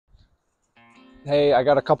Hey, I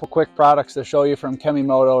got a couple quick products to show you from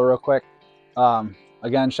Kemimoto real quick.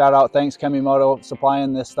 Again, shout out, thanks Kemimoto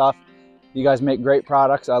supplying this stuff. You guys make great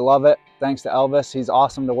products. I love it. Thanks to Elvis, he's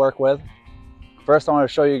awesome to work with. First, I want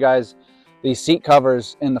to show you guys these seat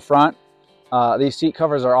covers in the front. These seat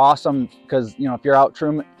covers are awesome because, you know, if you're out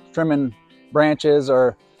trimming branches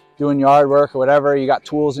or doing yard work or whatever, you got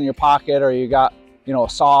tools in your pocket or you got, you know, a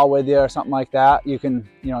saw with you or something like that. You can,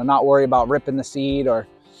 you know, not worry about ripping the seat, or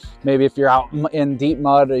maybe if you're out in deep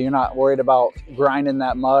mud or you're not worried about grinding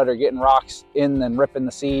that mud or getting rocks in and ripping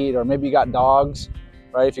the seat, or maybe you got dogs,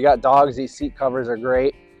 right? If you got dogs, these seat covers are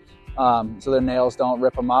great, so their nails don't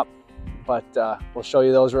rip them up. But we'll show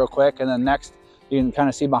you those real quick. And then next, you can kind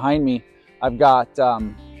of see behind me, I've got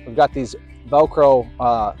these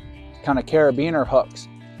Velcro kind of carabiner hooks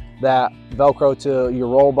that Velcro to your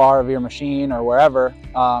roll bar of your machine or wherever.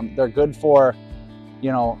 They're good for,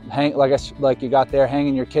 you know, like you got there,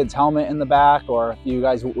 hanging your kid's helmet in the back, or if you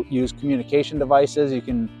guys use communication devices, you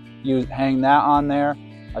can hang that on there.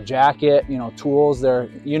 A jacket, you know, tools, there,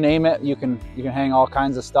 you name it, you can hang all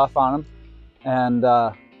kinds of stuff on them. And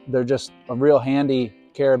they're just a real handy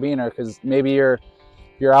carabiner, because maybe you're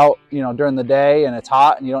out, you know, during the day and it's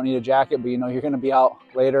hot and you don't need a jacket, but you know you're going to be out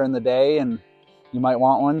later in the day and you might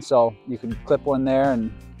want one, so you can clip one there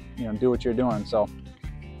and, you know, do what you're doing. So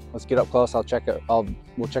let's get up close. We'll check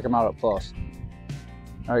them out up close.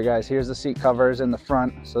 All right, guys, here's the seat covers in the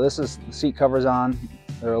front. So this is the seat covers on.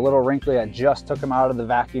 They're a little wrinkly. I just took them out of the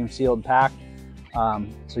vacuum sealed pack.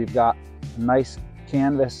 So you've got a nice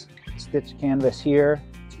canvas, stitched canvas here.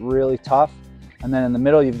 It's really tough. And then in the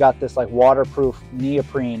middle, you've got this like waterproof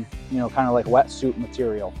neoprene, you know, kind of like wetsuit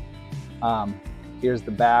material. Here's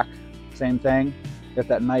the back, same thing. Got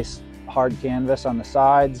that nice hard canvas on the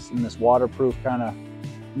sides and this waterproof kind of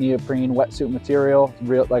neoprene wetsuit material.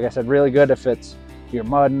 Like I said, really good if you're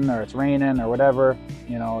mudding or it's raining or whatever.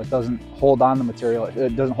 You know, it doesn't hold on the material.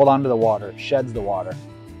 It doesn't hold on to the water. It sheds the water,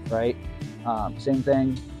 right? Same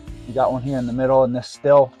thing. You got one here in the middle, and this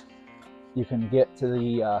still, you can get to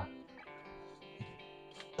the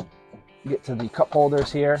cup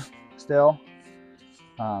holders here still.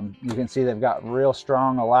 You can see they've got real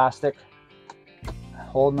strong elastic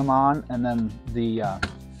holding them on, and then the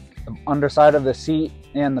underside of the seat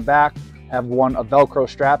and the back have a Velcro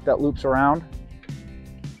strap that loops around.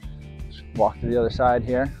 Just walk to the other side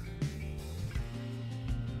here.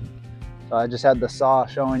 So I just had the saw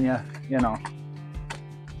showing you, you know,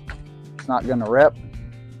 it's not gonna rip.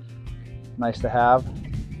 Nice to have.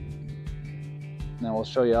 And then we'll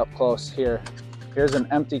show you up close here. Here's an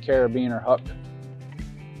empty carabiner hook.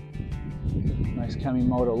 Nice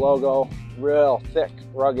Kemimoto logo. Real thick,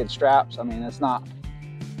 rugged straps. I mean, it's not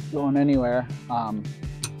going anywhere.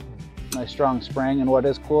 Nice strong spring. And what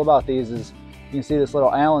is cool about these is you can see this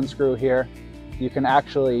little Allen screw here. You can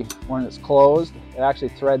actually, when it's closed, it actually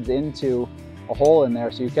threads into a hole in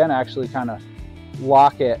there, so you can actually kind of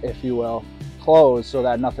lock it, if you will, closed, so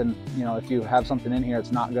that nothing, you know, if you have something in here,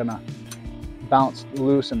 it's not gonna bounce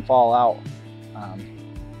loose and fall out.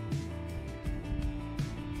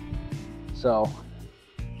 So,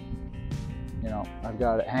 you know, I've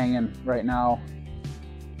got it hanging right now.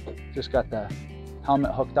 Just got the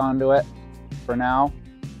helmet hooked onto it for now.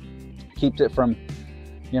 Keeps it from,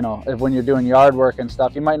 you know, when you're doing yard work and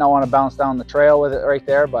stuff, you might not want to bounce down the trail with it right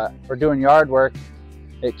there, but for doing yard work,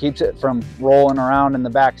 it keeps it from rolling around in the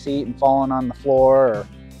back seat and falling on the floor, or,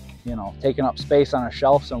 you know, taking up space on a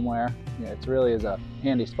shelf somewhere. Yeah, it really is a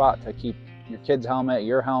handy spot to keep your kid's helmet,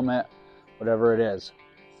 your helmet, whatever it is.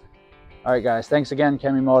 All right, guys, thanks again,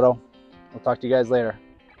 Kemimoto. We'll talk to you guys later.